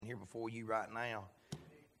here before you right now.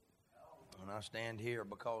 And I stand here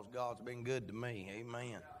because God's been good to me.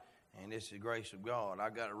 Amen. And this is the grace of God. I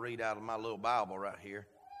got to read out of my little Bible right here.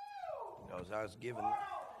 Because I was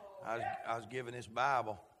given this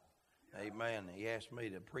Bible. Amen. He asked me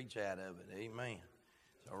to preach out of it. Amen.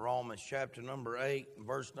 So Romans chapter number 8,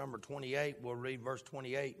 verse number 28. We'll read verse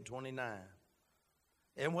 28 and 29.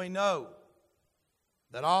 And we know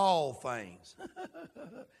that all things,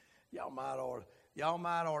 y'all might ought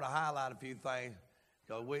to highlight a few things,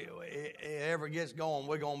 because it ever gets going,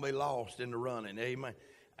 we're going to be lost in the running. Amen.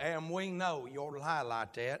 And we know, you ought to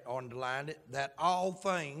highlight that, or underline it, that all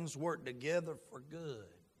things work together for good.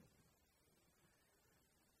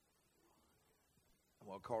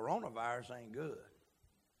 Well, coronavirus ain't good.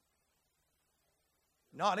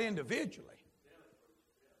 Not individually.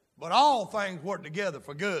 But all things work together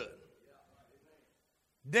for good.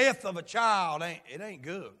 Death of a child, ain't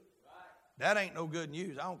good. That ain't no good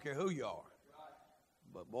news. I don't care who you are.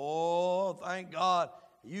 But boy, thank God,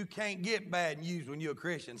 you can't get bad news when you're a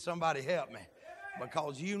Christian. Somebody help me.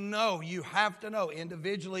 Because you have to know,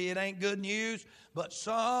 individually it ain't good news, but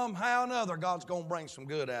somehow or another God's going to bring some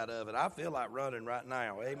good out of it. I feel like running right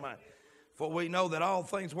now. Amen. For we know that all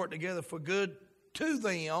things work together for good to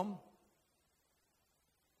them.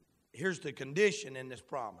 Here's the condition in this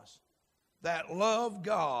promise. That love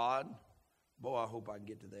God. Boy, I hope I can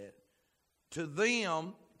get to that. To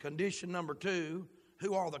them, condition number 2,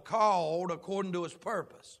 who are the called according to his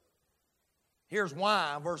purpose. Here's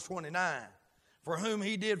why, verse 29. For whom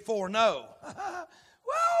he did foreknow.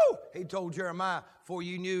 Woo! He told Jeremiah, for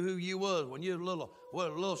you knew who you was. When you were a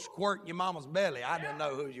little squirt in your mama's belly, I didn't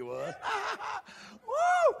know who you was.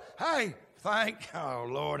 Woo! Hey, oh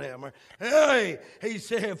Lord have mercy. Hey, he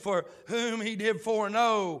said, for whom he did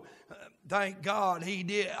foreknow, thank God, he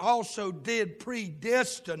did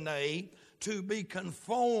predestinate to be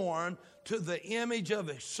conformed to the image of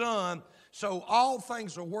his Son. So all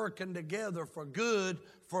things are working together for good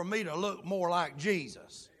for me to look more like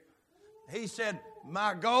Jesus. He said,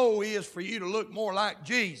 my goal is for you to look more like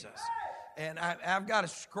Jesus. And I've got to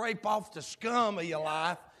scrape off the scum of your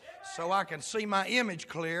life so I can see my image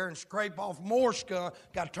clear and scrape off more scum.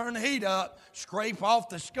 Got to turn the heat up, scrape off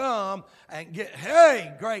the scum, and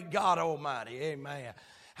hey, great God Almighty, amen.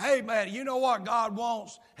 Hey, man, you know what God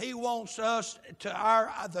wants? He wants us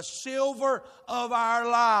the silver of our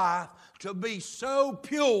life to be so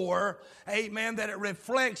pure, amen, that it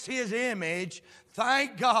reflects His image.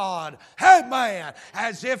 Thank God, amen,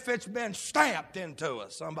 as if it's been stamped into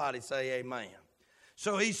us. Somebody say amen.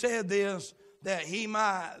 So he said this, that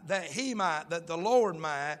the Lord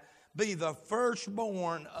might be the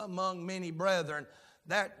firstborn among many brethren.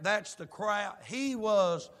 That's the crowd. He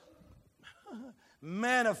was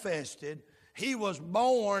manifested. He was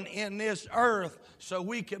born in this earth so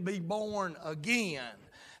we could be born again.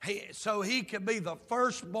 So he could be the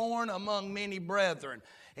firstborn among many brethren.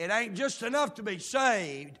 It ain't just enough to be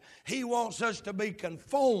saved. He wants us to be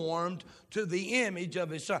conformed to the image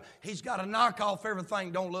of His Son. He's got to knock off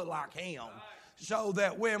everything don't look like Him. So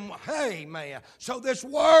that so this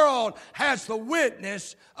world has the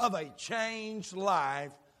witness of a changed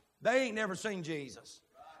life. They ain't never seen Jesus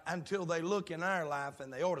until they look in our life,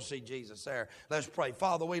 and they ought to see Jesus there. Let's pray.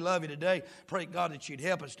 Father, we love you today. Pray, God, that you'd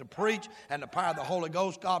help us to preach, and the power of the Holy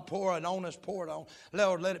Ghost, God, pour it on us, pour it on.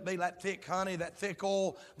 Lord, let it be that thick honey, that thick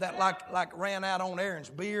oil that like ran out on Aaron's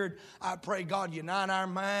beard. I pray, God, unite our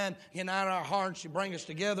mind, unite our hearts. You bring us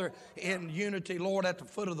together in unity, Lord, at the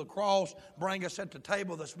foot of the cross. Bring us at the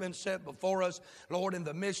table that's been set before us, Lord, in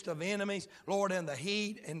the midst of enemies, Lord, in the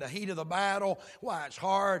heat of the battle. Why, it's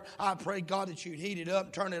hard. I pray, God, that you'd heat it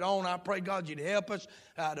up, turn it on. I pray, God, you'd help us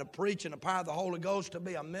to preach in the power of the Holy Ghost, to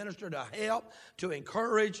be a minister, to help, to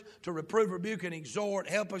encourage, to reprove, rebuke, and exhort.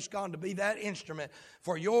 Help us, God, to be that instrument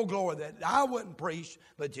for your glory, that I wouldn't preach,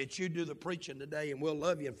 but that you do the preaching today, and we'll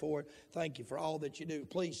love you for it. Thank you for all that you do.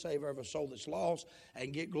 Please save every soul that's lost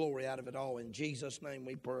and get glory out of it all. In Jesus' name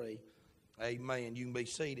we pray. Amen. You can be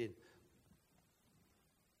seated.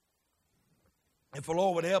 If the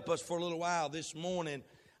Lord would help us for a little while this morning,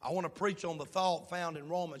 I want to preach on the thought found in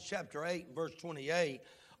Romans chapter 8 and verse 28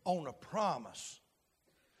 on a promise.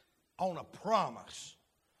 On a promise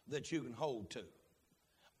that you can hold to.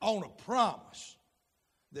 On a promise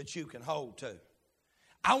that you can hold to.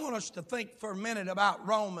 I want us to think for a minute about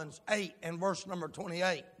Romans 8 and verse number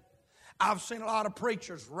 28. I've seen a lot of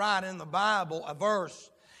preachers write in the Bible a verse,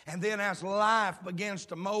 and then as life begins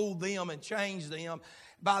to mold them and change them,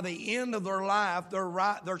 by the end of their life,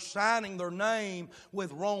 they're signing their name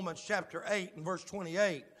with Romans chapter 8 and verse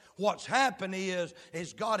 28. What's happened is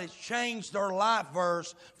God has changed their life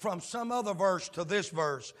verse from some other verse to this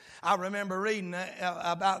verse. I remember reading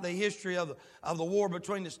about the history of the war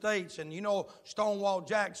between the states, and you know Stonewall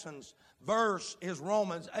Jackson's verse is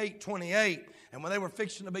Romans 8:28. And when they were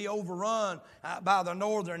fixing to be overrun by the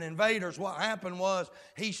northern invaders, what happened was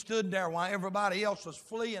he stood there while everybody else was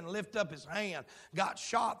fleeing, lift up his hand, got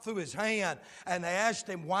shot through his hand. And they asked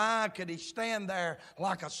him, why could he stand there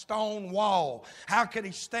like a stone wall? How could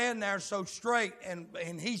he stand there so straight? And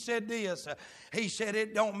he said this, he said,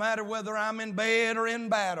 it don't matter whether I'm in bed or in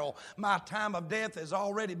battle. My time of death has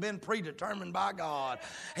already been predetermined by God.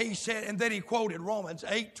 He said, and then he quoted Romans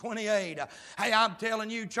 8:28. Hey, I'm telling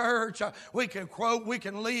you, church, we can quote, we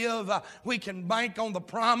can live, we can bank on the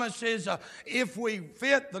promises if we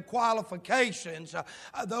fit the qualifications.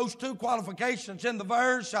 Those two qualifications in the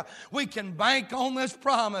verse, we can bank on this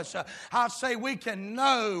promise. I say we can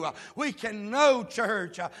know,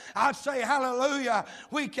 church. I say hallelujah,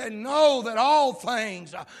 we can know that all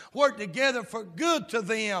things work together for good to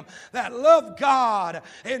them that love God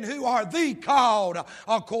and who are the called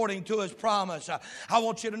according to His promise. I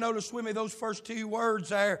want you to notice with me those first two words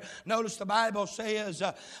there. Notice the Bible says,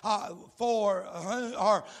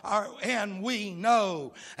 and we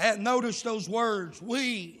know. And notice those words,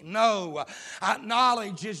 we know.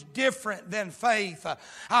 Knowledge is different than faith.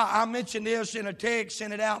 I mentioned this in a text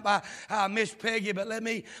sent it out by Miss Peggy, but let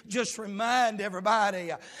me just remind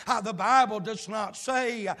everybody, the Bible does not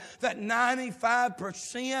say that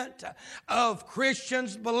 95% of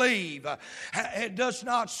Christians believe. It does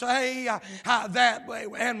not say that,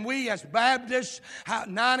 and we as Baptists,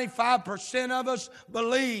 95% of us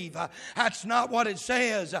believe. That's not what it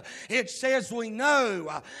says. It says we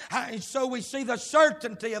know. And so we see the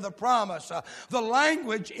certainty of the promise. The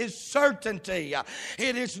language is certainty.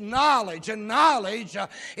 It is knowledge, and knowledge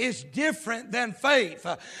is different than faith.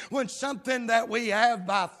 When something that we have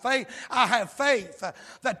by faith, I have faith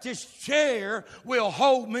that this chair will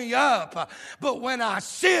hold me up. But when I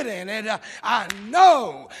sit in it, I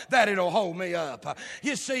know that it'll hold me up.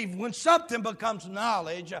 You see, when something becomes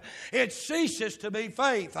knowledge, it ceases to be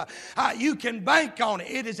faith. You can bank on it.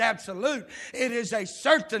 It is absolute. It is a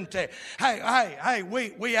certainty. Hey,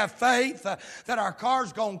 we have faith that our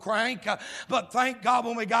car's going to crank, but thank God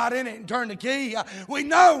when we got in it and turned the key, we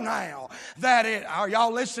know now that it, are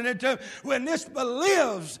y'all listening to? When this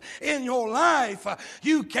lives in your life,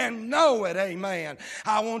 you can know it. Amen.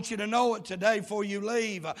 I want you to know it today before you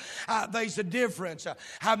leave. There's a difference.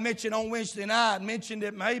 I mentioned on Wednesday night, mentioned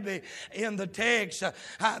it maybe in the text,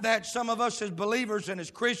 that some of us as believers and as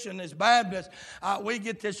Christians, as Baptists, we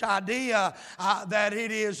get this idea that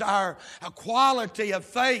it is our quality of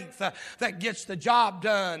faith that gets the job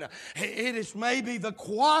done. It is maybe the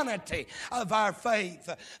quantity of our faith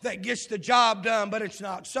that gets the job done, but it's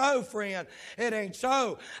not so, friend. It ain't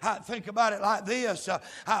so. Think about it like this.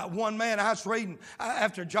 One man I was reading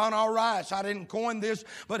after John R. Rice. I didn't coin this,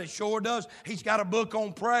 but it sure does. He's got a book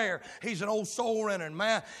on prayer. He's an old soul winner,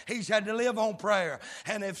 man. He's had to live on prayer.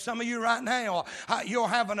 And if some of you right now, you're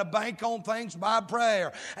having a bank on things by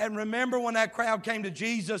prayer. And remember when that crowd came to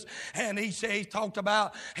Jesus and he said,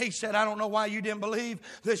 he said, I don't know why you didn't believe.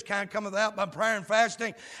 This kind cometh out by prayer and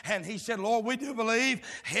fasting. And he said, Lord, we do believe.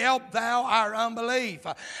 Help thou our unbelief.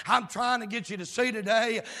 I'm trying to get you to see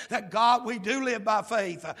today that God, we do live by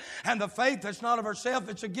faith. And the faith that's not of ourselves,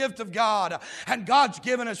 it's a gift of God. And God's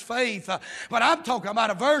given us faith. But I'm talking about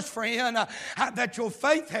a verse, friend, that your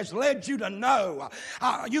faith has led you to know.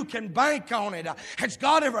 You can bank on it. Has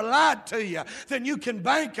God ever lied to you? Then you can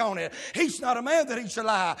bank on it. He's not a man that he should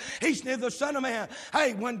lie. He's neither the son of man.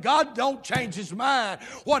 Hey, when God don't change his mind,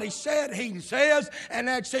 what he said, he says, and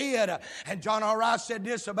that's it. And John R. Rice said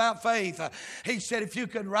this about faith. He said, if you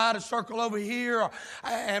could write a circle over here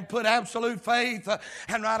and put absolute faith,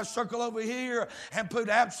 and write a circle over here and put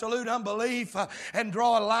absolute unbelief, and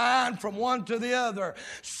draw a line from one to the other,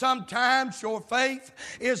 sometimes your faith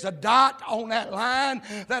is a dot on that line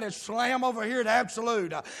that is slam over here to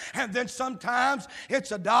absolute. And then sometimes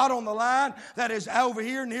it's a dot on the line that is over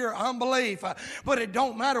here near unbelief. But it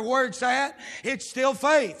don't matter where it's at, it's still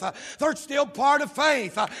faith. They're still part of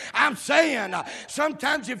faith. I'm saying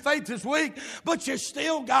sometimes your faith is weak, but you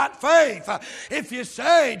still got faith. If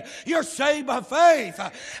you're saved by faith.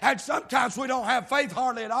 And sometimes we don't have faith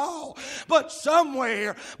hardly at all. But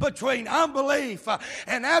somewhere between unbelief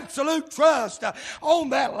and absolute trust, on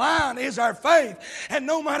that line is our faith. And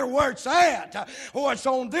no matter where it's at, or it's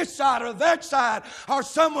on this side or that side, or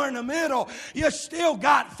somewhere in the middle, you still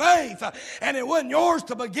got faith. And it wasn't yours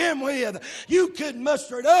to begin with. You couldn't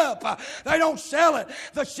muster it up. They don't sell it.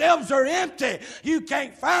 The shelves are empty. You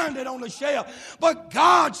can't find it on the shelf. But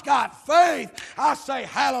God's got faith. I say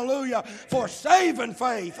hallelujah for saving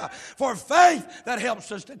faith, for faith that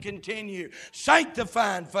helps us to continue.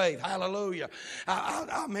 Sanctifying faith. Hallelujah.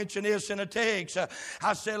 I mentioned this in a text.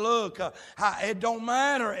 I said, look, it don't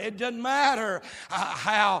matter. It doesn't matter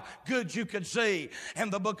how good you could see. In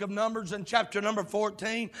the book of Numbers, in chapter number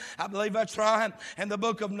 14, I believe that's right. In the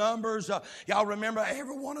book of Numbers, y'all remember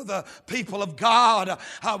every one of the people of God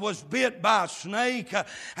was bit by a snake,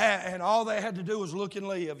 and all they had to do was look and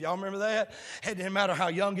live. Y'all remember that? It didn't matter how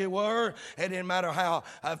young they were. It didn't matter how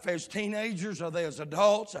if they was teenagers or they was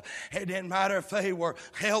adults. It didn't matter if they were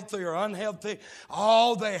healthy or unhealthy.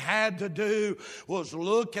 All they had to do was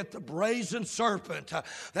look at the brazen serpent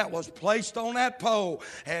that was placed on that pole,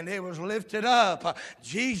 and it was lifted up.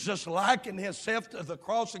 Jesus likened himself to the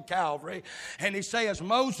cross of Calvary, and he said, as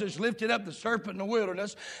Moses lifted up the serpent in the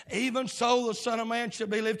wilderness, even so the Son of Man should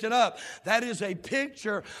be lifted up. That is a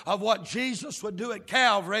picture of what Jesus would do at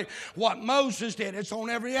Calvary, what Moses did. It's on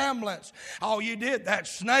every ambulance. All you did, that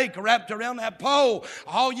snake wrapped around that pole,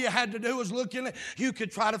 all you had to do was look in it. You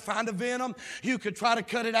could try to find a venom. You could try to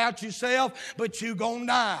cut it out yourself, but you're going to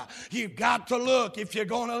die. You've got to look if you're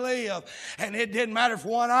going to live. And it didn't matter if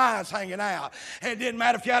one eye's hanging out. It didn't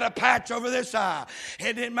matter if you had a patch over this eye.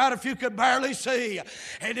 It didn't matter if you could barely see.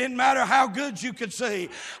 It didn't matter how good you could see.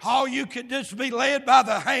 All you could just be led by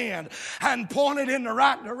the hand and pointed in the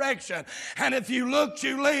right direction. And if you looked,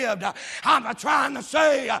 you lived. I'm trying to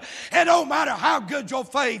say, it don't matter how good your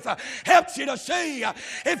faith helps you to see.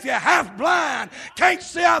 If you're half blind, can't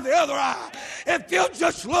see out the other eye, if you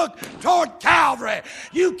just look toward Calvary,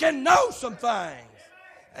 you can know some things.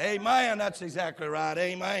 Amen. That's exactly right.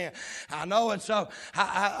 Amen. I know it. So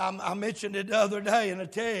I mentioned it the other day in a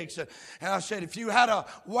text, and I said, if you had a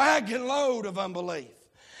wagon load of unbelief,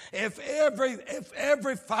 if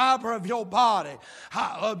every fiber of your body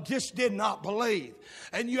just did not believe,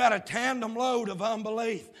 and you had a tandem load of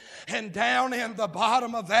unbelief, and down in the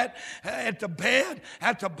bottom of that, at the bed,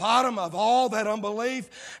 at the bottom of all that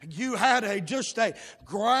unbelief, you had just a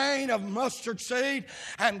grain of mustard seed,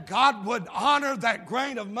 and God would honor that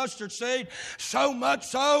grain of mustard seed so much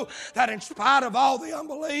so that in spite of all the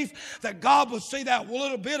unbelief, that God would see that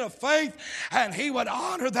little bit of faith, and He would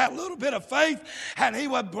honor that little bit of faith, and He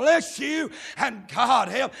would bless you, and God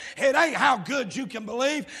help. It ain't how good you can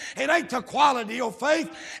believe. It ain't the quality of your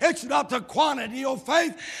faith. It's not the quantity of your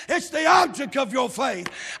faith. It's the object of your faith.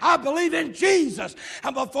 I believe in Jesus,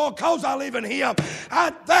 and before cause I believe in Him.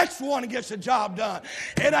 That's the one that gets the job done.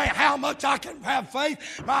 It ain't how much I can have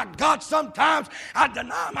faith. My God, sometimes I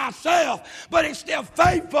deny myself, but He's still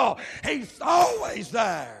faithful. He's always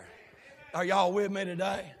there. Are y'all with me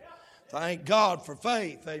today? Thank God for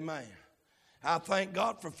faith. Amen. I thank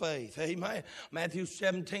God for faith. Amen. Matthew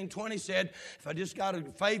 17:20 said, if I just got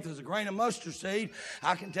faith as a grain of mustard seed,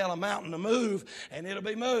 I can tell a mountain to move, and it'll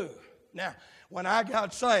be moved. Now, when I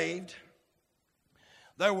got saved,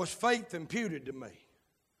 there was faith imputed to me.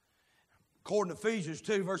 According to Ephesians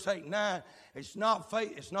 2, verse 8 and 9, it's not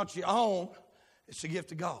faith, it's not your own, it's the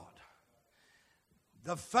gift of God.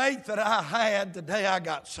 The faith that I had the day I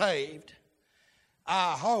got saved,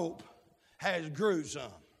 I hope, has grew some.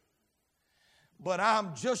 But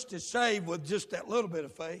I'm just as saved with just that little bit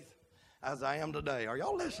of faith as I am today. Are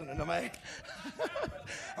y'all listening to me?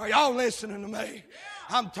 Are y'all listening to me?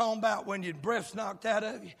 I'm talking about when your breath's knocked out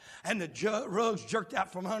of you and the rug's jerked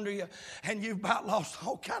out from under you and you've about lost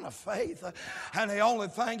all kind of faith. And the only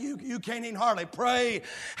thing, you can't even hardly pray.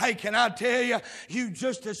 Hey, can I tell you, you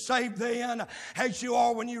just as saved then as you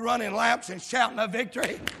are when you're running laps and shouting a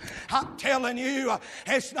victory. I'm telling you,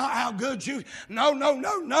 it's not how good you,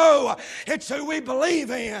 no. It's who we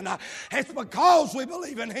believe in. It's because we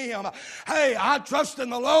believe in Him. Hey, I trust in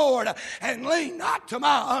the Lord and lean not to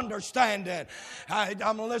my understanding.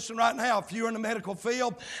 I'm going to listen right now. If you're in the medical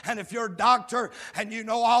field and if you're a doctor and you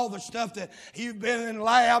know all the stuff that you've been in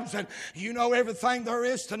labs and you know everything there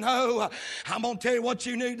is to know, I'm going to tell you what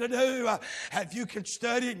you need to do. If you can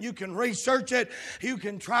study it and you can research it, you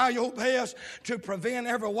can try your best to prevent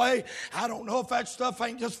every way. I don't know if that stuff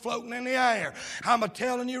ain't just floating in the air. I'm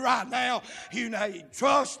telling you right now, you need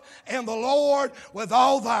trust in the Lord with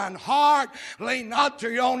all thine heart. Lean not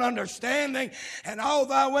to your own understanding, and all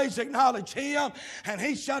thy ways acknowledge Him, and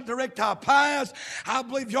He shall direct our paths. I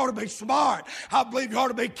believe you ought to be smart. I believe you ought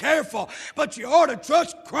to be careful, but you ought to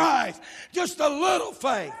trust Christ. Just a little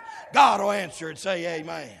faith. God will answer it. Say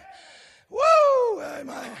amen. Woo!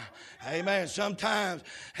 Amen. Amen. Sometimes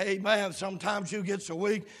you get so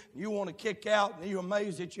weak, you want to kick out, and you're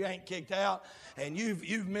amazed that you ain't kicked out. And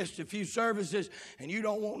you've missed a few services, and you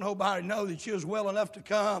don't want nobody to know that you was well enough to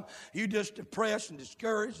come. You just depressed and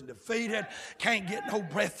discouraged and defeated. Can't get no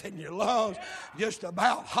breath in your lungs. Just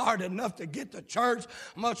about hard enough to get to church,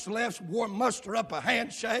 much less muster up a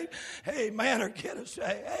handshake. Amen. Or get a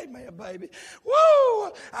say, amen, baby.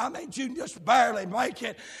 Woo! I mean, you just barely make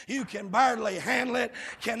it. You can barely handle it.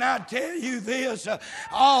 Can I tell you this?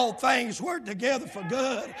 All things work together for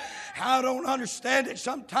good. I don't understand it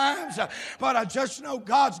sometimes, but I just know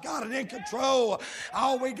God's got it in control.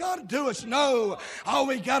 All we got to do is know. All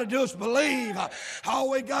we got to do is believe. All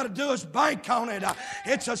we got to do is bank on it.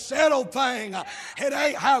 It's a settled thing. It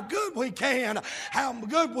ain't how good we can, how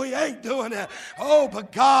good we ain't doing it. Oh,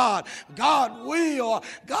 but God will,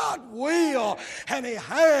 and He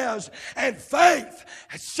has. And faith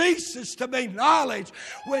ceases to be knowledge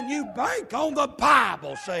when you bank on the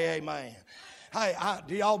Bible. Say amen. Hey,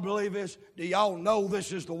 do y'all believe this? Do y'all know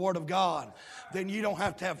this is the Word of God? Then you don't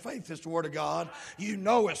have to have faith it's the Word of God. You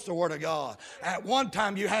know it's the Word of God. At one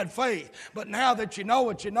time you had faith, but now that you know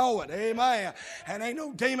it, you know it. Amen. And ain't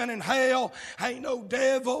no demon in hell, ain't no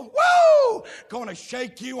devil, going to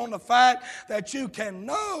shake you on the fact that you can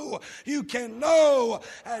know,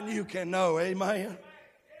 and you can know. Amen.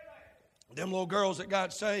 Them little girls that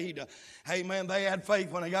got saved, amen, they had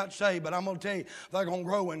faith when they got saved, but I'm going to tell you, they're going to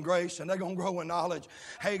grow in grace and they're going to grow in knowledge.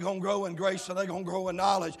 Hey, going to grow in grace and they're going to grow in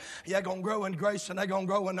knowledge. Yeah, going to grow in grace and they're going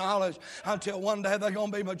to grow in knowledge until one day they're going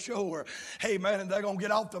to be mature. Amen, and they're going to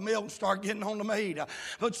get off the milk and start getting on the meat.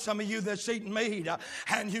 But some of you that's eating meat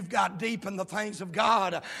and you've got deep in the things of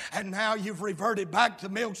God and now you've reverted back to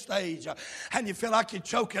milk stage and you feel like you're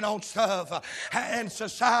choking on stuff and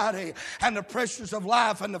society and the pressures of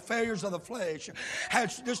life and the failures of the flesh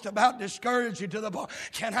has just about discouraged you to the point.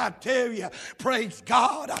 Can I tell you, praise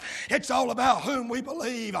God, it's all about whom we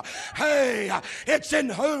believe. Hey, it's in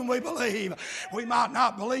whom we believe. We might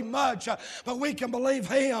not believe much, but we can believe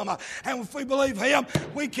Him. And if we believe Him,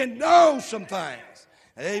 we can know some things.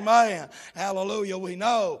 Amen. Hallelujah. We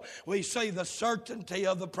know. We see the certainty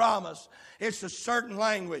of the promise. It's a certain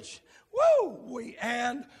language. Woo!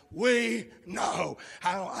 We know.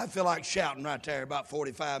 I feel like shouting right there about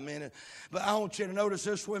 45 minutes. But I want you to notice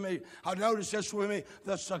this with me. Notice this with me,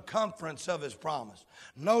 the circumference of His promise.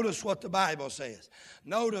 Notice what the Bible says.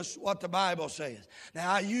 Notice what the Bible says.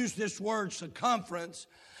 Now, I use this word circumference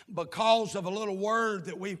because of a little word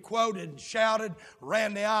that we've quoted and shouted,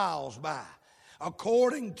 ran the aisles by.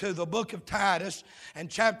 According to the book of Titus and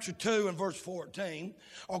chapter 2 and verse 14,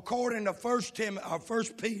 according to 1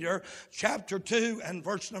 Peter chapter 2 and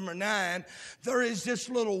verse number 9, there is this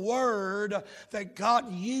little word that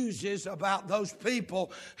God uses about those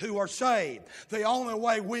people who are saved. The only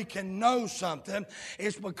way we can know something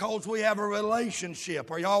is because we have a relationship.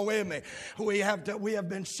 Are y'all with me? We have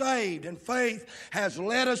been saved, and faith has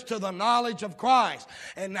led us to the knowledge of Christ.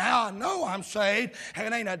 And now I know I'm saved,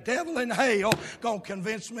 and ain't a devil in hell going to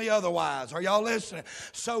convince me otherwise. Are y'all listening?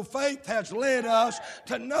 So faith has led us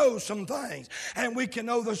to know some things, and we can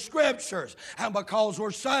know the Scriptures. And because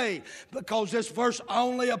we're saved, because this verse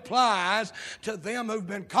only applies to them who've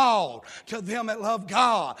been called, to them that love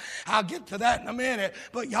God. I'll get to that in a minute,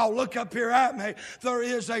 but y'all look up here at me. There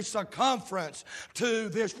is a circumference to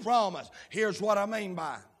this promise. Here's what I mean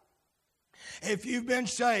by it. If you've been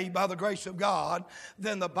saved by the grace of God,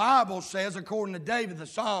 then the Bible says, according to David the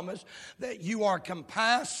psalmist, that you are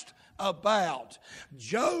compassed about.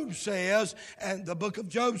 Job says, and the book of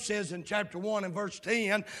Job says in chapter 1 and verse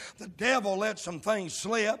 10, the devil let some things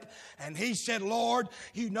slip, and he said, Lord,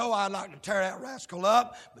 you know I'd like to tear that rascal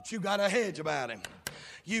up, but you got a hedge about him.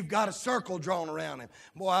 You've got a circle drawn around him.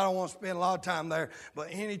 Boy, I don't want to spend a lot of time there, but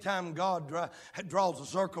anytime God draws a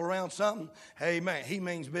circle around something, amen, He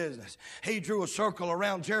means business. He drew a circle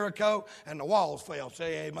around Jericho and the walls fell.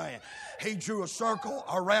 Say amen. He drew a circle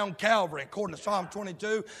around Calvary. According to Psalm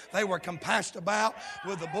 22, they were compassed about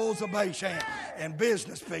with the bulls of Bashan, and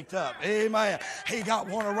business picked up. Amen. He got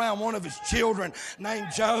one around one of his children named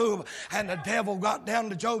Job, and the devil got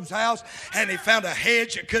down to Job's house, and he found a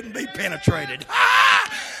hedge that couldn't be penetrated.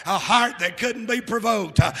 A heart that couldn't be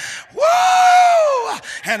provoked. Woo!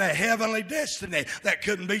 And a heavenly destiny that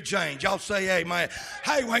couldn't be changed. Y'all say amen.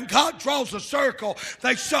 Hey, when God draws a circle,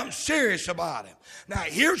 there's something serious about Him. Now,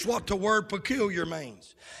 here's what the word peculiar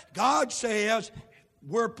means. God says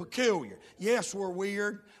we're peculiar. Yes, we're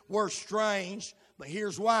weird. We're strange. But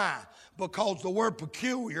here's why. Because the word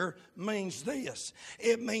peculiar means this.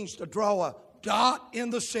 It means to draw a dot in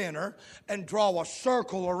the center and draw a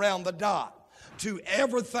circle around the dot. To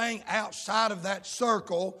everything outside of that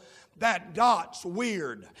circle, that dot's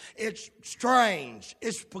weird. It's strange.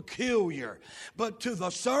 It's peculiar. But to the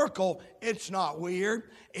circle, it's not weird.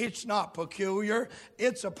 It's not peculiar.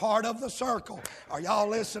 It's a part of the circle. Are y'all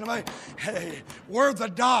listening to me? Hey, we're the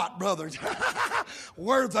dot, brothers.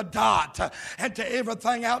 We're the dot. And to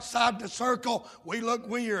everything outside the circle, we look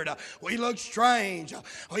weird. We look strange.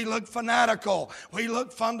 We look fanatical. We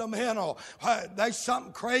look fundamental. There's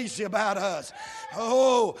something crazy about us.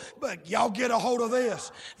 Oh, but y'all get a hold of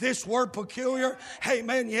this. This word peculiar, hey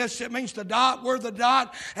man, yes, it means the dot. We're the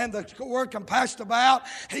dot. And the word compassed about,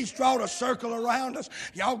 he's drawn a circle around us.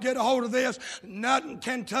 Y'all get a hold of this. Nothing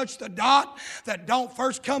can touch the dot that don't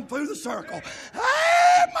first come through the circle.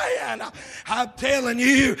 Man, I'm telling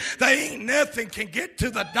you, there ain't nothing can get to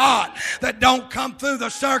the dot that don't come through the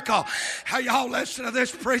circle. How y'all listen to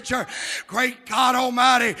this preacher? Great God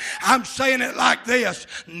Almighty, I'm saying it like this.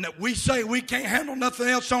 We say we can't handle nothing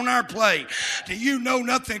else on our plate. Do you know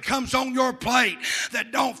nothing comes on your plate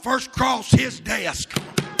that don't first cross his desk?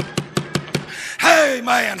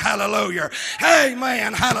 Amen, hallelujah.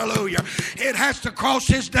 Amen, hallelujah. It has to cross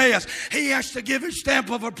his desk. He has to give his stamp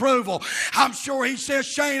of approval. I'm sure he says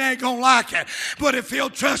Shane ain't going to like it, but if he'll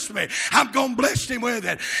trust me, I'm going to bless him with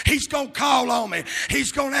it. He's going to call on me.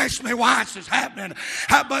 He's going to ask me why this is happening.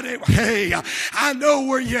 Hey, I know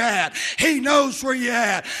where you're at. He knows where you're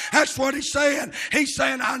at. That's what he's saying. He's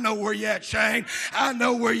saying, I know where you're at, Shane. I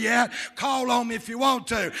know where you're at. Call on me if you want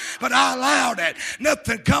to. But I allowed it.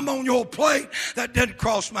 Nothing come on your plate that didn't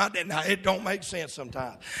cross my day. Now, it don't make sense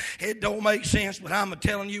sometimes. It don't make sense, but I'm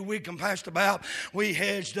telling you, we compassed about, we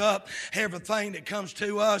hedged up. Everything that comes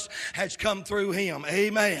to us has come through him.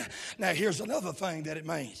 Amen. Now, here's another thing that it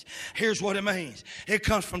means. Here's what it means. It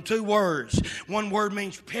comes from two words. One word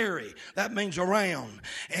means peri. That means around.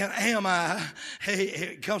 And am I,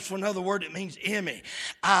 it comes from another word that means emmy.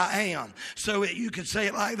 I am. So you could say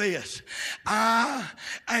it like this. I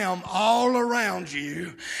am all around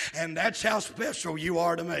you, and that's how special you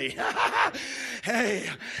are to me. Hey,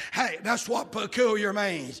 that's what peculiar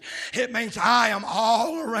means. It means I am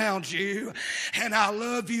all around you, and I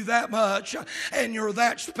love you that much, and you're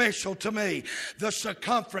that special to me. The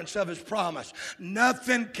circumference of his promise.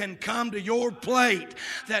 Nothing can come to your plate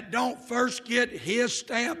that don't first get his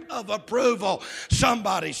stamp of approval.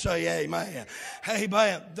 Somebody say amen.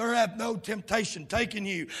 Amen. There hath no temptation taken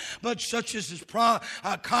you, but such as is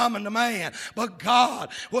common to man. But God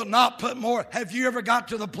will not put more. Have you ever got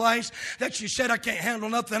to the place that you said, I can't handle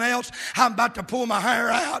nothing else? I'm about to pull my hair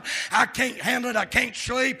out. I can't handle it. I can't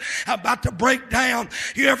sleep. I'm about to break down.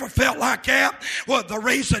 You ever felt like that? Well, the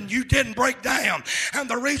reason you didn't break down and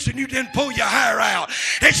the reason you didn't pull your hair out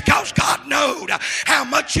is because God knowed how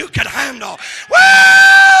much you could handle.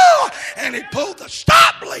 Woo! And he pulled the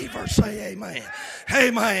stop lever. Say amen.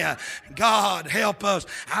 Amen. God help us.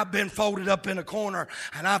 I've been folded up in a corner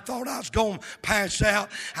and I thought I was going to pass out.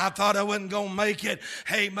 I thought I wasn't going to make it.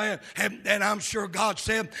 Amen. And I'm sure God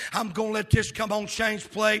said, I'm going to let this come on Shane's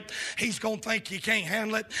plate. He's going to think he can't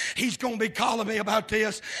handle it. He's going to be calling me about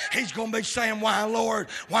this. He's going to be saying, why, Lord?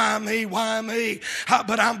 Why me? Why me?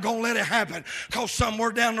 But I'm going to let it happen because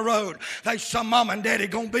somewhere down the road, there's some mom and daddy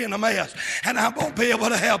going to be in a mess and I'm going to be able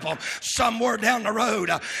to help them. Somewhere down the road,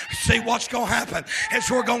 see what's going to happen is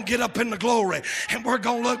we're going to get up in the glory and we're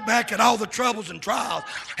going to look back at all the troubles and trials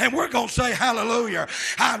and we're going to say, hallelujah.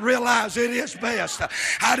 I realize it is best.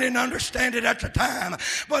 I didn't understand it at the time,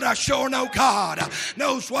 but I sure know God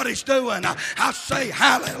knows what he's doing. I say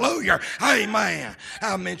hallelujah. Amen.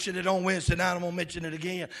 I mentioned it on Wednesday night. I'm going to mention it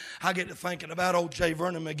again. I get to thinking about old J.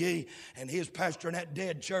 Vernon McGee and his pastor in that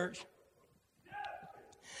dead church.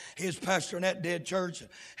 His pastor in that dead church,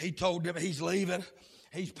 he told them he's leaving.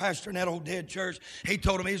 He's pastoring that old dead church. He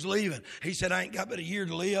told him he's leaving. He said, I ain't got but a year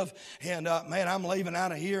to live. And, man, I'm leaving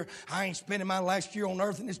out of here. I ain't spending my last year on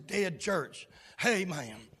earth in this dead church. Hey,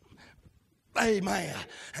 man. Amen.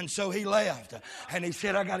 And so he left. And he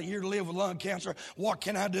said, I got a year to live with lung cancer. What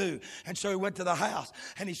can I do? And so he went to the house.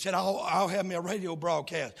 And he said, I'll have me a radio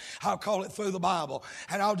broadcast. I'll call it Through the Bible.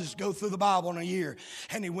 And I'll just go through the Bible in a year.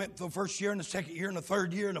 And he went the first year and the second year and the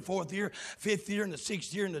third year and the fourth year, fifth year and the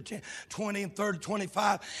sixth year and the 20 and 30,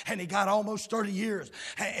 25. And he got almost 30 years.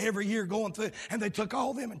 Every year going through. And they took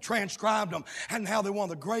all of them and transcribed them. And now they're one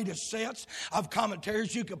of the greatest sets of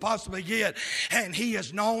commentaries you could possibly get. And he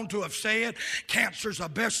is known to have said, cancer's the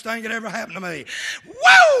best thing that ever happened to me.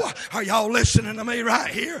 Whoa! Are y'all listening to me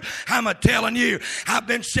right here? I'm telling you, I've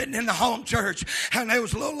been sitting in the home church, and there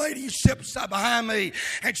was a little lady sitting behind me,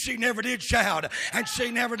 and she never did shout, and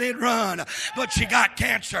she never did run, but she got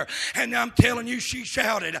cancer. And I'm telling you, she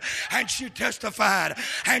shouted, and she testified,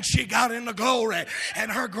 and she got in the glory.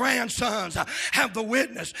 And her grandsons have the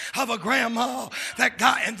witness of a grandma that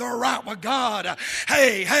got in the right with God.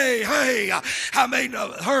 Hey, I mean,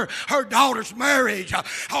 her daughter's marriage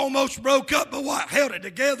almost broke up, but what held it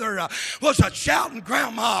together was a shouting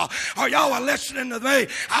grandma. Are y'all listening to me?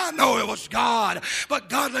 I know it was God, but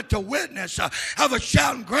God let the witness of a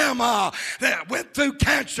shouting grandma that went through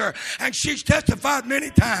cancer, and she's testified many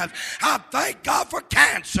times. I thank God for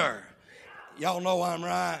cancer. Y'all know I'm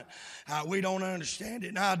right. We don't understand it,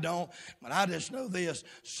 and I don't, but I just know this.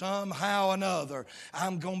 Somehow or another,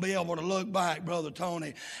 I'm going to be able to look back, Brother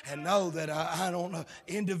Tony, and know that I don't know.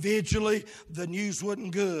 Individually, the news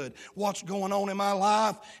wasn't good. What's going on in my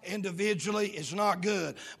life individually is not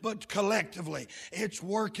good, but collectively, it's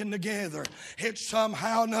working together. It's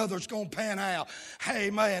somehow or another it's going to pan out. Hey,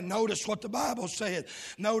 man, notice what the Bible said.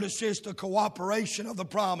 Notice this, the cooperation of the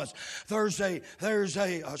promise. There's a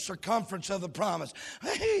circumference of the promise.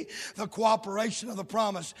 Hey, the cooperation of the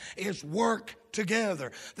promise is work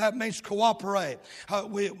together. That means cooperate.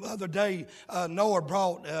 The other day, Noah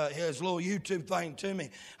brought his little YouTube thing to me.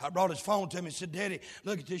 I brought his phone to me and said, Daddy,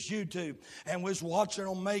 look at this YouTube. And we was watching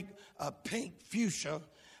them make a pink fuchsia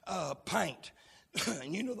paint.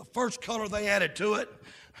 And you know the first color they added to it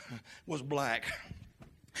was black.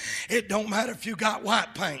 It don't matter if you got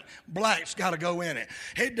white paint, black's got to go in it.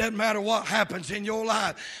 It doesn't matter what happens in your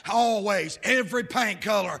life. Always, every paint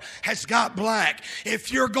color has got black. If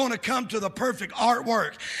you're going to come to the perfect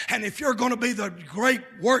artwork, and if you're going to be the great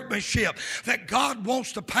workmanship that God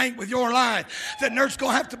wants to paint with your life, then there's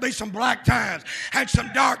going to have to be some black times, and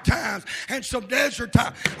some dark times, and some desert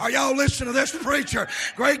times. Are y'all listening to this preacher?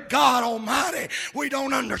 Great God Almighty, we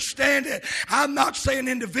don't understand it. I'm not saying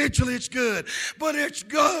individually it's good, but it's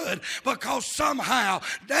good because somehow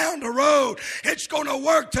down the road it's going to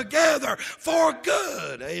work together for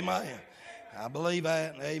good. Amen. I believe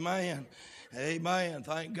that. Amen. Amen.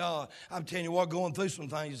 Thank God. I'm telling you what, going through some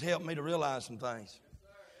things has helped me to realize some things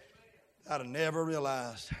I'd have never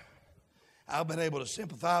realized. I've been able to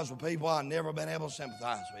sympathize with people I've never been able to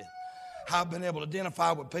sympathize with. I've been able to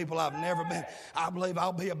identify with people I've never been. I believe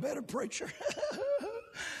I'll be a better preacher.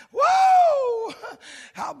 Whoa!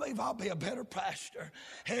 I believe I'll be a better pastor.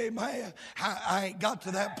 Amen. I ain't got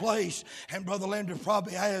to that place, and Brother Linder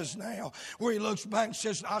probably has now, where he looks back and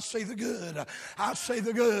says, I see the good. I see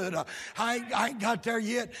the good. I ain't got there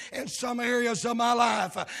yet in some areas of my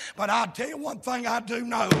life, but I'll tell you one thing I do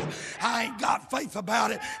know. I ain't got faith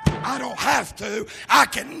about it. I don't have to. I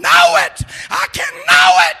can know it. I can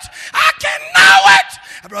know it. I can know it.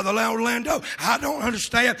 Brother Orlando, I don't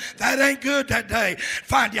understand. That ain't good that day.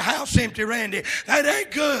 Find your house empty, Randy. That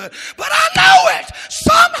ain't good. But I know it.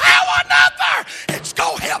 Somehow or another, it's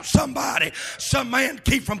going to help somebody. Some man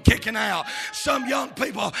keep from kicking out. Some young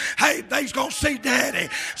people, hey, they's going to see Daddy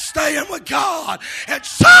staying with God. And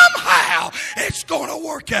somehow it's going to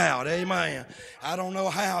work out. Amen. I don't know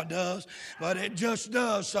how it does, but it just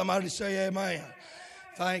does. Somebody say amen.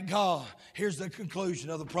 Thank God. Here's the conclusion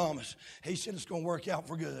of the promise. He said it's going to work out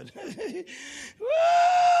for good. Woo!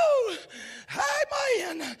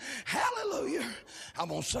 Amen. Hallelujah. I'm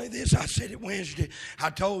going to say this. I said it Wednesday.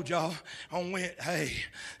 I told y'all on Wednesday. Hey,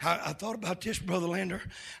 I thought about this, Brother Linder.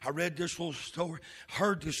 I read this little story,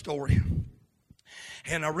 heard this story.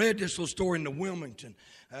 And I read this little story in the Wilmington,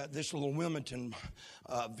 this little Wilmington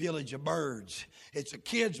Village of Birds. It's a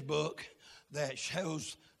kid's book that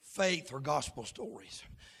shows faith or gospel stories.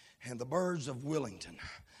 And the birds of Willington.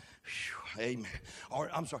 Whew, amen.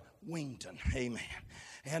 Or, I'm sorry, Wington. Amen.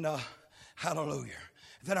 And hallelujah.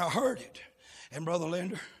 Then I heard it. And Brother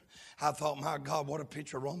Linder, I thought, my God, what a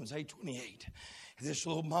picture of Romans 8:28. This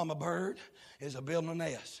little mama bird is a building a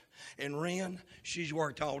nest. And Wren, she's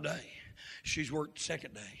worked all day. She's worked the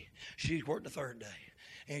second day. She's worked the third day.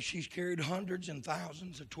 And she's carried hundreds and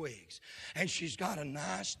thousands of twigs. And she's got a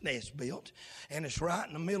nice nest built. And it's right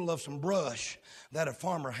in the middle of some brush that a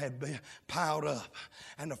farmer had piled up.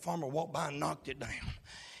 And the farmer walked by and knocked it down.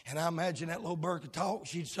 And I imagine that little bird could talk.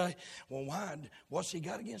 She'd say, well, what's he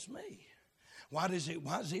got against me? Why does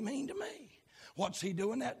he mean to me? What's he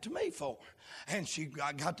doing that to me for? And she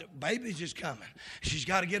got the baby's just coming. She's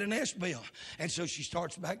got to get a nest built. And so she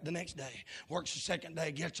starts back the next day, works the second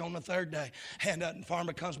day, gets on the third day, and the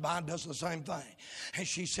farmer comes by and does the same thing. And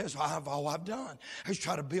she says, all I've done is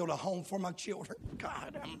try to build a home for my children.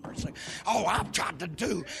 God have mercy. All I've tried to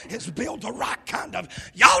do is build the right kind of,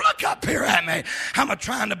 y'all look up here at me. I'm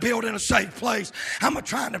trying to build in a safe place. I'm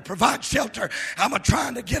trying to provide shelter. I'm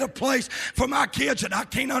trying to get a place for my kids, and I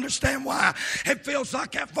can't understand why. It feels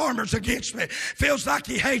like that farmer's against me. Feels like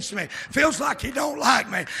he hates me. Feels like he don't like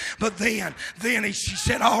me. But then she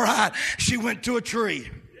said, all right. She went to a tree.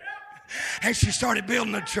 And she started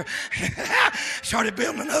building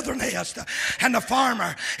another nest. And the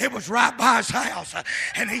farmer, it was right by his house.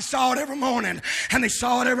 And he saw it every morning. And he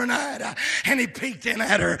saw it every night. And he peeked in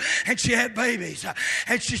at her. And she had babies.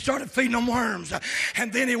 And she started feeding them worms.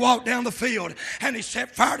 And then he walked down the field. And he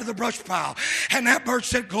set fire to the brush pile. And that bird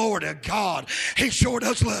said, glory to God. He sure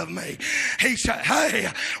does love me. He said, hey,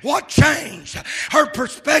 what changed? Her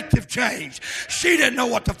perspective changed. She didn't know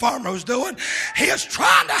what the farmer was doing. He was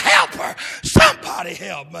trying to help her. Somebody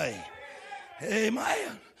help me.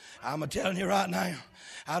 Amen. I'm telling you right now,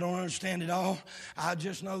 I don't understand it all. I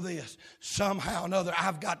just know this. Somehow or another,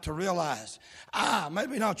 I've got to realize,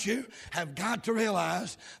 maybe not you, have got to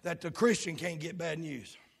realize that the Christian can't get bad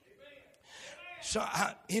news. So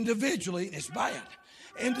individually, it's bad.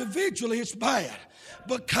 Individually, it's bad.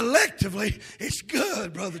 But collectively, it's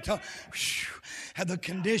good, Brother Tom. Had the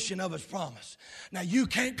condition of his promise. Now, you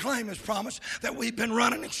can't claim his promise that we've been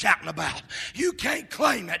running and shouting about. You can't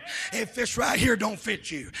claim it if this right here don't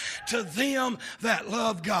fit you. To them that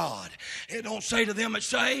love God. It don't say to them that's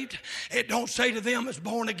saved. It don't say to them that's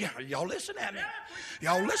born again. Y'all listen at me.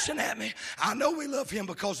 Y'all listen at me. I know we love him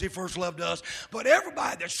because he first loved us. But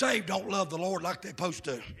everybody that's saved don't love the Lord like they're supposed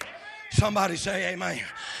to. Somebody say amen.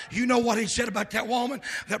 You know what he said about that woman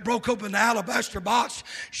that broke open the alabaster box?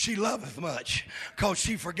 She loveth much because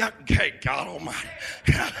she forgot. God Almighty.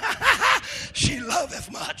 She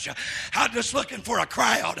loveth much. I'm just looking for a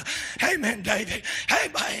crowd. Amen, David.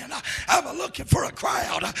 Amen. I'm looking for a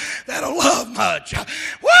crowd that'll love much.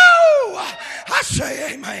 Woo! I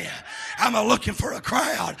say amen. I'm looking for a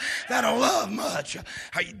crowd that'll love much.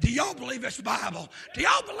 Hey, do y'all believe this Bible? Do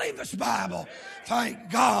y'all believe this Bible?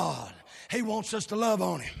 Thank God. He wants us to love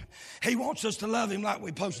on him. He wants us to love him like we're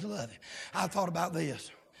supposed to love him. I thought about this.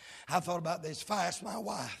 If I asked my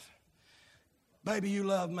wife, baby, you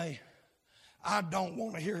love me, I don't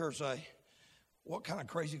want to hear her say, what kind of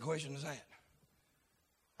crazy question is that?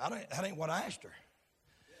 That ain't what I asked her.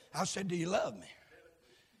 I said, do you love me?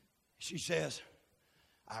 She says,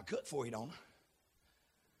 I cook for you, don't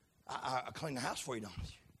I? I clean the house for you, don't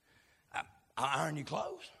I? I iron your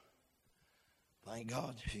clothes. Thank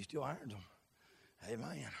God she still irons them.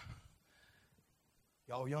 Amen.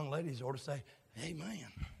 Y'all young ladies ought to say, amen.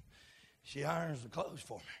 She irons the clothes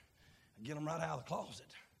for me. I get them right out of the closet.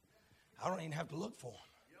 I don't even have to look for them.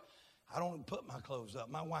 I don't even put my clothes up.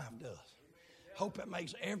 My wife does. Hope it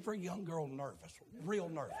makes every young girl nervous, real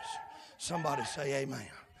nervous. Somebody say amen.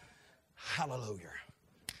 Hallelujah.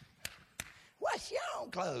 What's your own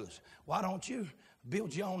clothes? Why don't you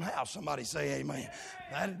build your own house? Somebody say amen.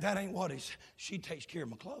 That ain't what it's. She takes care of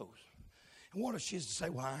my clothes. And what if she's to say,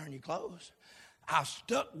 well, I iron your clothes? I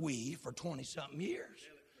stuck with you for 20-something years.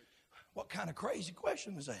 What kind of crazy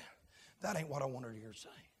question is that? That ain't what I want her to hear say.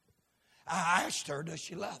 I asked her, does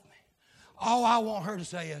she love me? All I want her to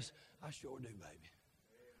say is, I sure do, baby.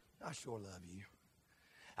 I sure love you.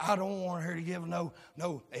 I don't want her to give no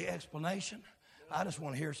explanation. I just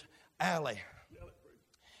want to hear Allie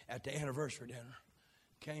at the anniversary dinner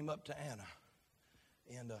came up to Anna.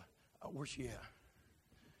 And where's she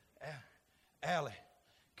at? Allie,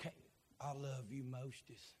 I love you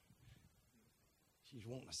mostest. She's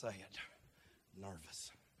wanting to say it.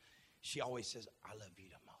 Nervous. She always says, I love you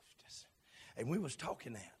the mostest. And we was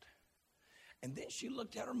talking that. And then she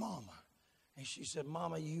looked at her mama. And she said,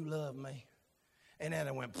 Mama, you love me. And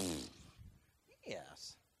Anna went,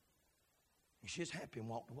 yes. And she was happy and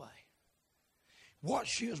walked away. What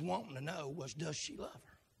she was wanting to know was, does she love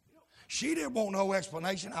her? She didn't want no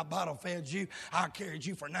explanation. I bottle fed you. I carried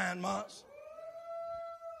you for 9 months.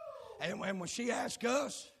 And when she asked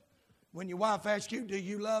us, when your wife asks you, do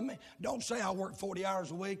you love me? Don't say I work 40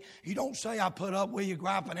 hours a week. You don't say I put up with you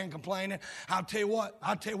griping and complaining. I'll tell you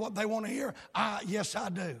what they want to hear. Yes, I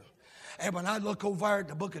do. And when I look over at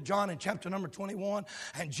the book of John in chapter number 21,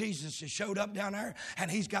 and Jesus has showed up down there,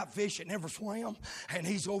 and he's got fish that never swim, and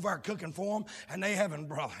he's over there cooking for them, and they haven't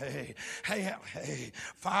brought,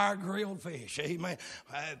 fire-grilled fish, amen.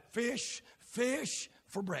 Fish,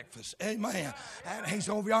 for breakfast. Amen. And he's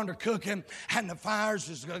over yonder cooking, and the fires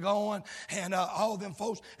is going, and all them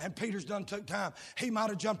folks, and Peter's done took time. He might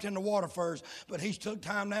have jumped in the water first, but he's took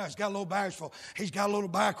time now. He's got a little bashful. He's got a little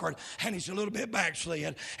backward, and he's a little bit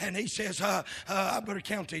backslid. And he says, I better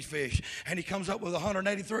count these fish. And he comes up with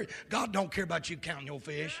 183. God don't care about you counting your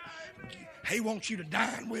fish. He wants you to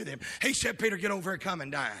dine with him. He said, Peter, get over here, come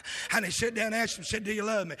and dine. And he sat down and asked him, said, do you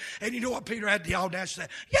love me? And you know what Peter had the audacity to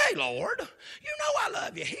say? Yea, Lord, you know I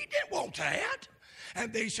love you. He didn't want that.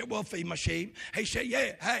 And he said, well, feed my sheep. He said,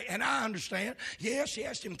 yeah, hey, and I understand. Yes, he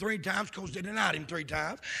asked him 3 times because they denied him 3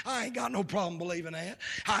 times. I ain't got no problem believing that.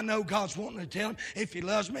 I know God's wanting to tell him if he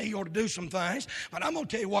loves me, he ought to do some things. But I'm going to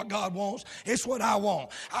tell you what God wants. It's what I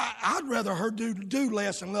want. I'd rather her do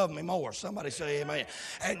less and love me more. Somebody say amen.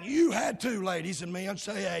 And you had to, ladies and men,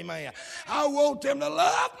 say amen. I want them to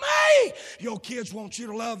love me. Your kids want you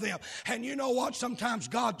to love them. And you know what? Sometimes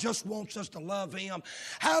God just wants us to love him.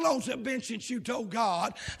 How long's it been since you told God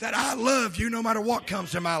that I love you no matter what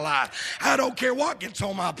comes in my life? I don't care what gets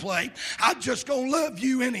on my plate. I'm just going to love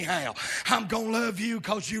you anyhow. I'm going to love you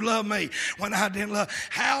because you love me when I didn't love.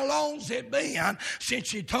 How long's it been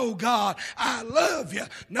since you told God, I love you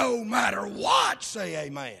no matter what? Say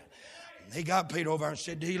amen. He got Peter over and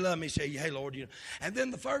said, do you love me? He said, hey, Lord. You know. And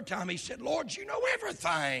then the 3rd time he said, Lord, you know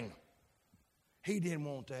everything. He didn't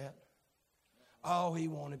want that. All he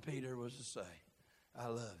wanted Peter was to say, I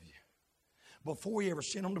love you. Before he ever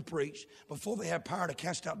sent them to preach, before they had power to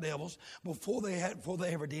cast out devils, before they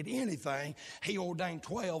ever did anything, he ordained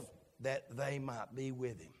 12 that they might be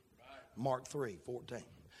with him. Mark 3:14.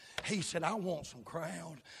 He said, I want some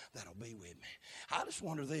crowd that'll be with me. I just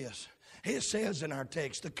wonder this. It says in our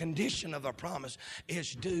text, the condition of the promise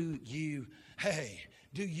is do you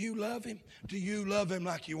love him? Do you love him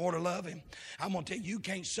like you ought to love him? I'm going to tell you, you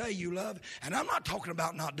can't say you love him. And I'm not talking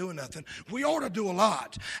about not doing nothing. We ought to do a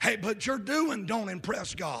lot. Hey, but your doing don't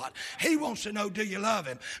impress God. He wants to know, do you love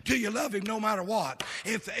him? Do you love him no matter what?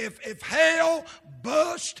 If hell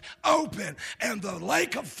bust open and the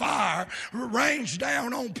lake of fire rains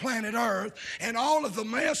down on planet Earth and all of the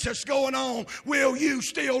mess that's going on, will you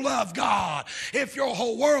still love God? If your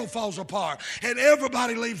whole world falls apart and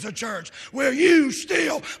everybody leaves the church, will you still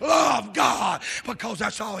love God? Because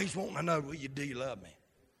that's all he's wanting to know. Do you love me?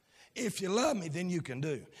 If you love me, then you can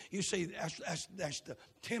do. You see, that's the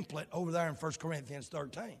template over there in 1 Corinthians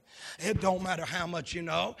 13. It don't matter how much you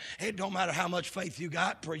know. It don't matter how much faith you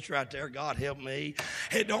got. Preach right there, God help me.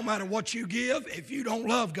 It don't matter what you give. If you don't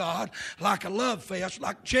love God like a love fest,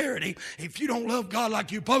 like charity, if you don't love God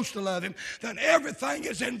like you're supposed to love him, then everything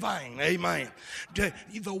is in vain. Amen.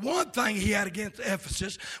 The one thing he had against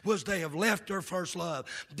Ephesus was they have left their first love.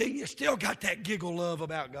 You still got that giggle love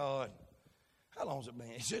about God. How long has it been?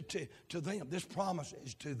 He said to them. This promise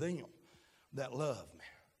is to them that love me.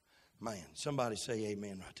 Man, somebody say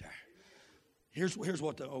amen right there. Here's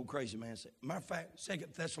what the old crazy man said. Matter of fact, 2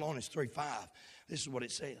 Thessalonians 3:5. This is what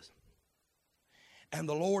it says. And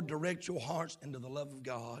the Lord direct your hearts into the love of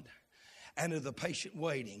God and to the patient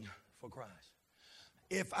waiting for Christ.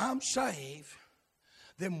 If I'm saved,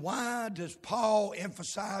 then why does Paul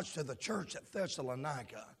emphasize to the church at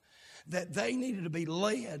Thessalonica that they needed to be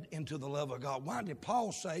led into the love of God? Why did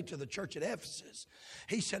Paul say to the church at Ephesus?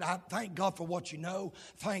 He said, I thank God for what you know.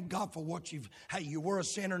 Thank God for what you were a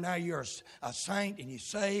sinner, now you're a saint and you're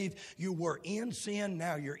saved. You were in sin,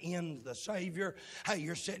 now you're in the Savior. Hey,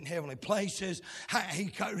 you're sitting in heavenly places.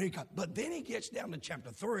 But then he gets down to chapter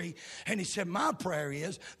 3 and he said, my prayer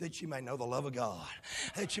is that you may know the love of God,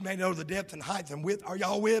 that you may know the depth and height and width. Are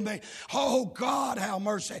y'all with me? Oh God, how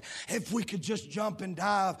mercy. If we could just jump and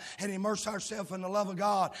dive and immerse ourselves in the love of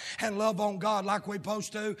God and love on God like we're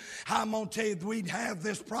supposed to. I'm going to tell you, we have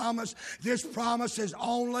this promise. This promise is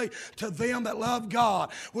only to them that love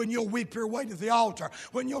God. When you'll weep your way to the altar,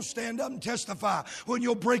 when you'll stand up and testify, when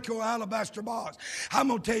you'll break your alabaster box. I'm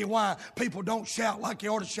going to tell you why people don't shout like they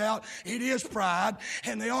ought to shout. It is pride,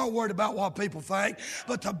 and they are worried about what people think.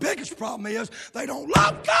 But the biggest problem is they don't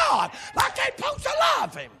love God like they're supposed to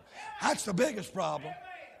love him. That's the biggest problem.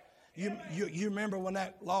 You remember when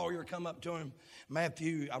that lawyer come up to him,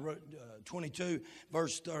 Matthew, I wrote 22,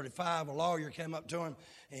 verse 35, a lawyer came up to him,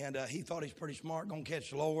 and he thought he's pretty smart, going to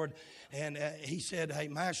catch the Lord. And he said, hey,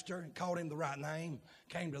 Master, called him the right name,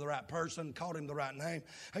 came to the right person, called him the right name.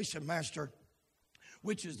 He said, Master,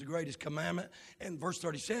 which is the greatest commandment? And verse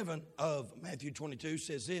 37 of Matthew 22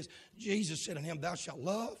 says this, Jesus said unto him, thou shalt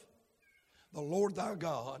love the Lord thy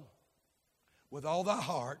God with all thy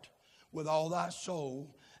heart, with all thy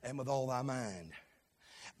soul, and with all thy mind,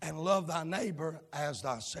 and love thy neighbor as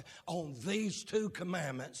thyself. On these 2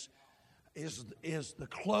 commandments is the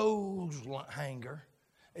clothes hanger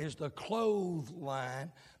is the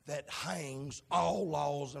clothesline that hangs all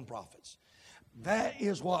laws and prophets. That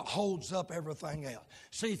is what holds up everything else.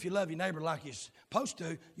 See, if you love your neighbor like you're supposed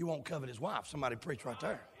to, you won't covet his wife. Somebody preach right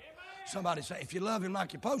there. Somebody say, if you love him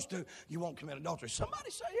like you're supposed to, you won't commit adultery. Somebody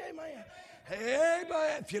say, amen.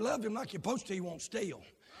 Amen. If you love him like you're supposed to, you won't steal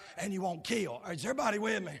and you won't kill. Is everybody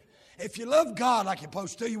with me? If you love God like you're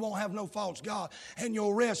supposed to, you won't have no false God. And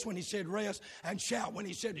you'll rest when he said rest and shout when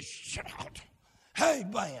he said to shout. Hey,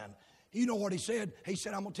 man. You know what he said? He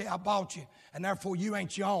said, I'm going to tell you, I bought you, and therefore you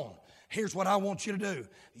ain't your own. Here's what I want you to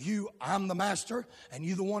do. I'm the master, and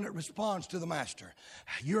you the one that responds to the master.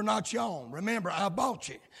 You're not your own. Remember, I bought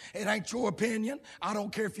you. It ain't your opinion. I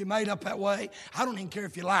don't care if you're made up that way. I don't even care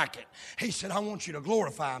if you like it. He said, I want you to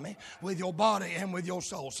glorify me with your body and with your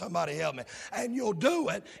soul. Somebody help me. And you'll do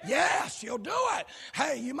it. Yes, you'll do it.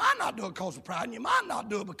 Hey, you might not do it because of pride, and you might not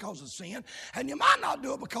do it because of sin, and you might not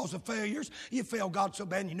do it because of failures. You fail God so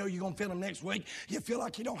bad, and you know you're going to fail him next week. You feel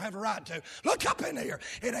like you don't have a right to. Look up in here.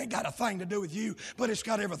 It ain't got a thing to do with you, but it's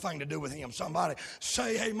got everything to do with him. Somebody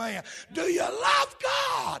say amen. Do you love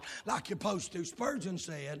God like you're supposed to? Spurgeon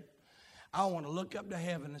said, I want to look up to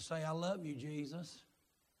heaven and say, I love you, Jesus.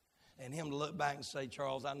 And him to look back and say,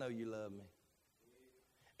 Charles, I know you love me.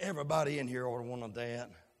 Everybody in here ought to want that.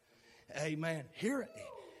 Amen.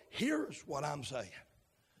 Here's what I'm saying.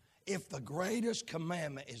 If the greatest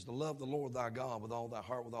commandment is to love the Lord thy God with all thy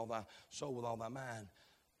heart, with all thy soul, with all thy mind,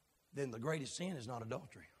 then the greatest sin is not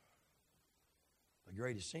adultery. The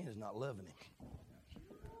greatest sin is not loving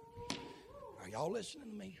him. Are y'all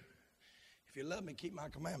listening to me? If you love me, keep my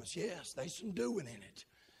commandments. Yes, there's some doing in it.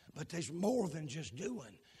 But there's more than just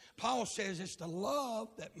doing. Paul says it's the love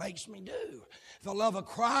that makes me do. The love of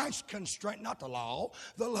Christ constraineth, not the law.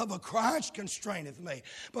 The love of Christ constraineth me.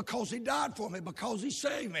 Because he died for me. Because he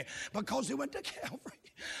saved me. Because he went to Calvary.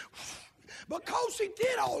 Because he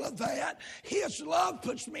did all of that, his love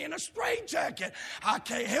puts me in a straitjacket. I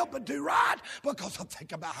can't help but do right because I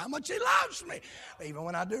think about how much he loves me. Even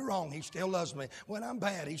when I do wrong, he still loves me. When I'm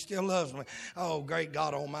bad, he still loves me. Oh, great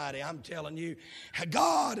God Almighty, I'm telling you,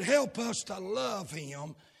 God help us to love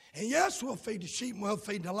him. And yes, we'll feed the sheep and we'll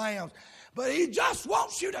feed the lambs. But he just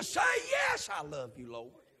wants you to say, yes, I love you,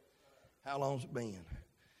 Lord. How long's it been?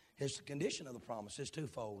 It's the condition of the promise. It's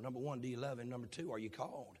twofold. Number one, do you love him? Number two, are you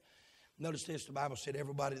called? Notice this, the Bible said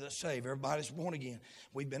everybody that's saved, everybody that's born again,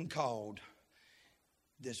 we've been called.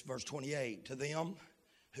 This verse 28, to them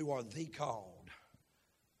who are the called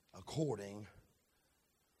according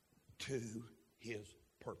to his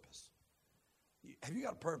purpose. Have you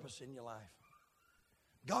got a purpose in your life?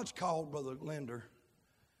 God's called Brother Linder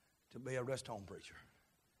to be a rest home preacher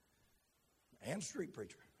and street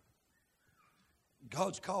preacher.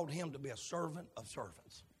 God's called him to be a servant of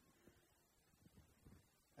servants.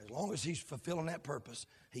 As long as he's fulfilling that purpose,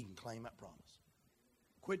 he can claim that promise.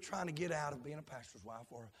 Quit trying to get out of being a pastor's wife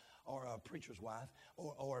or a preacher's wife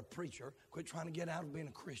or a preacher. Quit trying to get out of being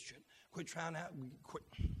a Christian. Quit trying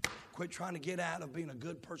to get out of being a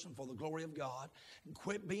good person for the glory of God.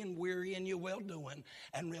 Quit being weary in your well-doing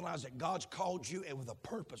and realize that God's called you with a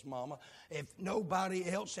purpose, Mama. If nobody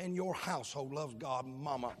else in your household loves God,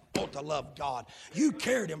 Mama ought to love God. You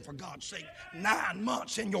carried him for God's sake 9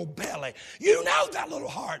 months in your belly. You know that little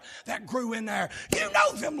heart that grew in there. You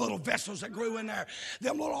know them little vessels that grew in there.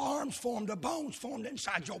 Them little arms formed, the bones formed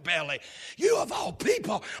inside your belly. You of all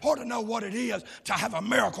people ought to know what it is to have a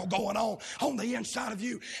miracle going on the inside of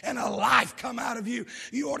you and a life come out of you.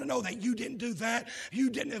 You ought to know that you didn't do that. You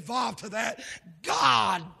didn't evolve to that.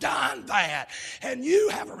 God done that. And you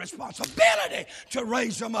have a responsibility to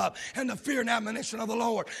raise them up in the fear and admonition of the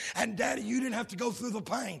Lord. And Daddy, you didn't have to go through the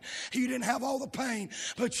pain. You didn't have all the pain,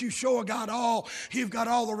 but you sure got all. You've got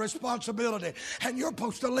all the responsibility. And you're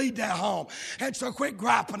supposed to lead that home. And so quit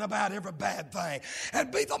griping about every bad thing.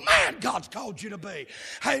 And be the man God's called you to be.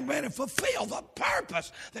 Amen. And fulfill the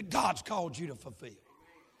purpose that God's called you to fulfill.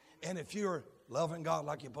 And if you're loving God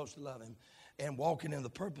like you're supposed to love him and walking in the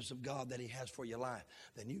purpose of God that he has for your life,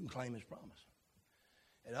 then you can claim his promise.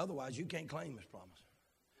 And otherwise, you can't claim his promise.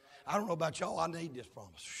 I don't know about y'all, I need this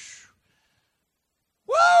promise.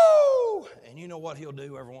 Woo! And you know what he'll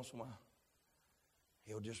do every once in a while?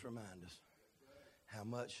 He'll just remind us how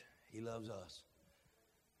much he loves us.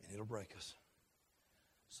 And it'll break us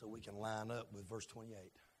so we can line up with verse 28.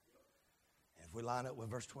 And if we line up with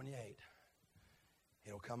verse 28,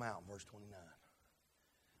 it'll come out in verse 29.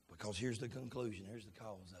 Because here's the conclusion. Here's the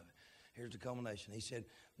cause of it. Here's the culmination. He said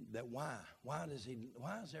that why? Why does the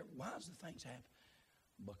things happen?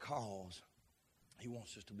 Because he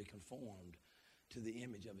wants us to be conformed to the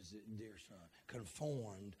image of his dear son.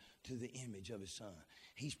 Conformed to the image of his son.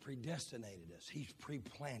 He's predestinated us. He's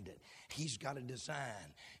pre-planned it. He's got a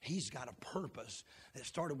design. He's got a purpose that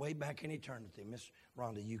started way back in eternity. Miss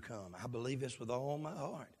Rhonda, you come. I believe this with all my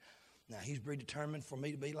heart. Now, he's predetermined for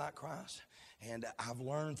me to be like Christ. And I've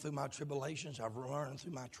learned through my tribulations. I've learned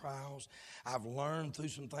through my trials. I've learned through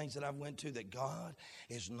some things that I've went to that God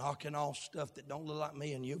is knocking off stuff that don't look like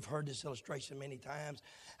me. And you've heard this illustration many times.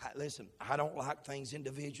 Listen, I don't like things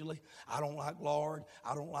individually. I don't like lard.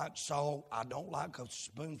 I don't like salt. I don't like a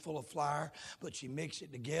spoonful of flour. But you mix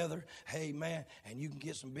it together, hey, man, and you can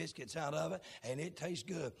get some biscuits out of it, and it tastes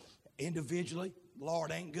good. Individually,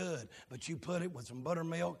 lard ain't good, but you put it with some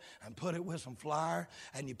buttermilk and put it with some flour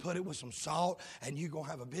and you put it with some salt and you're going to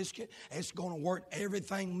have a biscuit. It's going to work.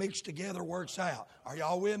 Everything mixed together works out. Are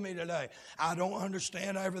y'all with me today? I don't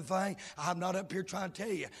understand everything. I'm not up here trying to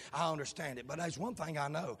tell you I understand it, but there's one thing I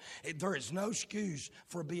know. There is no excuse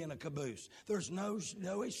for being a caboose. There's no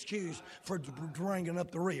excuse for bringing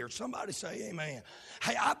up the rear. Somebody say amen.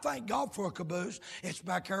 Hey, I thank God for a caboose. It's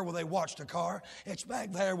back there where they watched a car. It's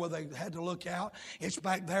back there where they had to look out. It's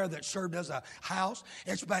back there that served as a house.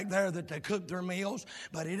 It's back there that they cooked their meals.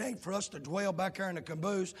 But it ain't for us to dwell back there in the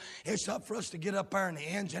caboose. It's up for us to get up there in the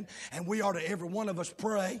engine. And we ought to, every one of us,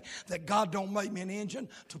 pray that God don't make me an engine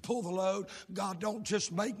to pull the load. God don't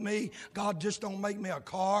just make me a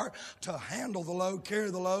car to handle the load, carry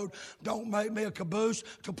the load. Don't make me a caboose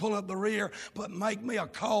to pull up the rear, but make me a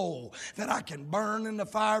coal that I can burn in the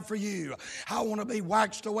fire for you. I want to be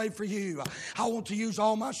waxed away for you. I want to use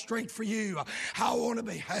all my strength for you. I want to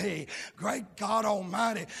be, hey, great God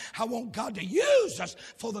Almighty. I want God to use us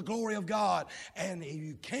for the glory of God. And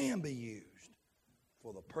you can be used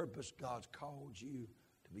for the purpose God's called you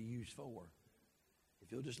to be used for.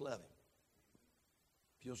 If you'll just love Him,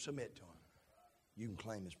 if you'll submit to Him, you can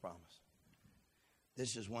claim His promise.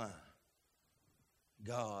 This is why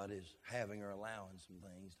God is having or allowing some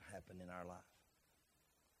things to happen in our life.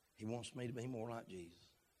 He wants me to be more like Jesus.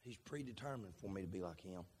 He's predetermined for me to be like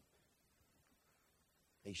Him.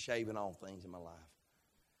 He's shaving all things in my life.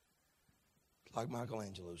 Like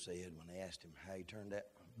Michelangelo said when they asked him how he turned that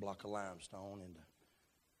block of limestone into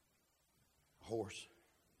a horse.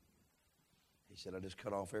 He said, I just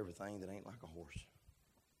cut off everything that ain't like a horse.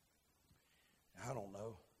 I don't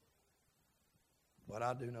know. But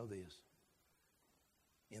I do know this.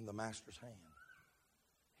 In the Master's hand,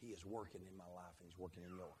 He is working in my life and He's working in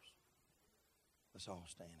yours. Let's all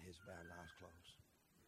stand, heads bowed and eyes closed.